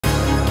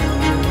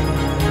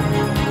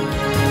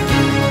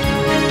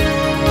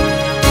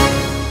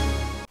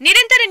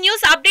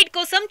News update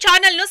కోసం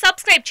channel ను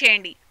subscribe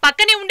చేయండి.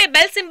 పక్కనే ఉండే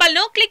బెల్ సింబల్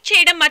ను క్లిక్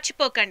చేయడం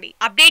మర్చిపోకండి.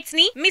 అప్డేట్స్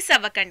ని మిస్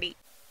అవ్వకండి.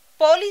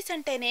 పోలీస్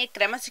అంటేనే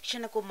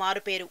క్రమశిక్షణకు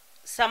మారుపేరు.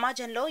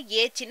 సమాజంలో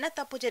ఏ చిన్న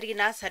తప్పు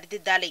జరిగినా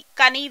సరిదిద్దాలి.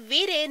 కానీ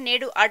వీరే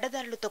నేడు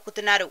అడ్డదారులు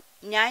తొక్కుతున్నారు.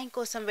 న్యాయం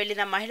కోసం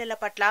వెళ్లిన మహిళల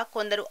పట్ల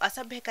కొందరు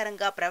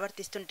అసభ్యకరంగా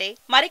ప్రవర్తిస్తుంటే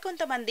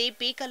మరికొంతమంది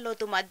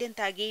పీకల్లోతు మద్యం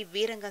తాగి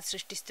వీరంగం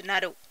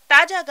సృష్టిస్తున్నారు.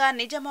 తాజాగా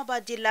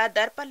నిజామాబాద్ జిల్లా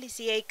దర్పల్లి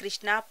సీఐ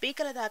కృష్ణ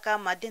పీకల దాకా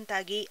మద్యం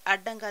తాగి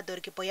అడ్డంగా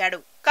దొరికిపోయాడు.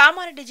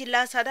 కామారెడ్డి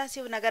జిల్లా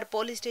సదాశివనగర్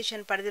పోలీస్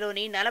స్టేషన్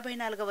పరిధిలోని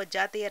 44వ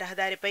జాతీయ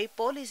రహదారిపై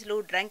పోలీసులు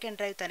డ్రంక్ అండ్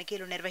డ్రైవ్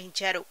తనిఖీలు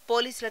నిర్వహించారు.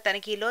 పోలీసుల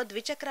తనిఖీలో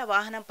ద్విచక్ర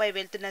వాహనంపై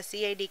వెళ్తున్న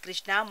సీఐడి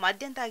కృష్ణ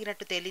మద్యం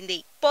తాగినట్టు తేలింది.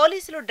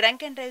 పోలీసులు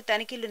డ్రంక్ అండ్ డ్రైవ్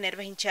తనిఖీలు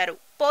నిర్వహించారు.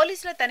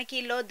 పోలీసుల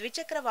తనిఖీల్లో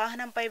ద్విచక్ర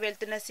వాహనంపై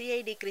వెళ్తున్న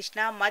సీఐడి కృష్ణ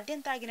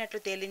మద్యం తాగినట్లు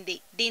తేలింది.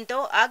 దీంతో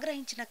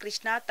ఆగ్రహించిన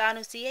కృష్ణ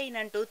తాను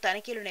సీఐనంటూ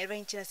తనిఖీలు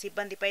నిర్వహించిన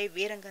సిబ్బందిపై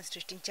వీరంగం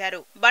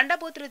సృష్టించారు.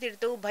 బండబూతులు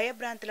తిడుతూ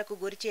భయభ్రాంతులకు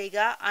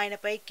గురిచేయగా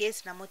ఆయనపై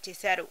కేసు నమోదు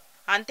చేశారు.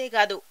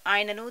 అంతేకాదు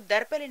ఆయనను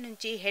దర్పల్లి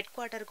నుంచి హెడ్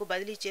క్వార్టర్ కు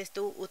బదిలీ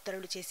చేస్తూ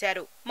ఉత్తర్వులు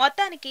చేశారు.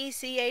 మొత్తానికి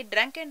సీఐ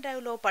డ్రంక్ అండ్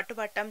డ్రైవ్ లో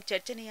పట్టుబట్టం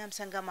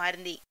చర్చనీయాంశంగా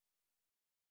మారింది.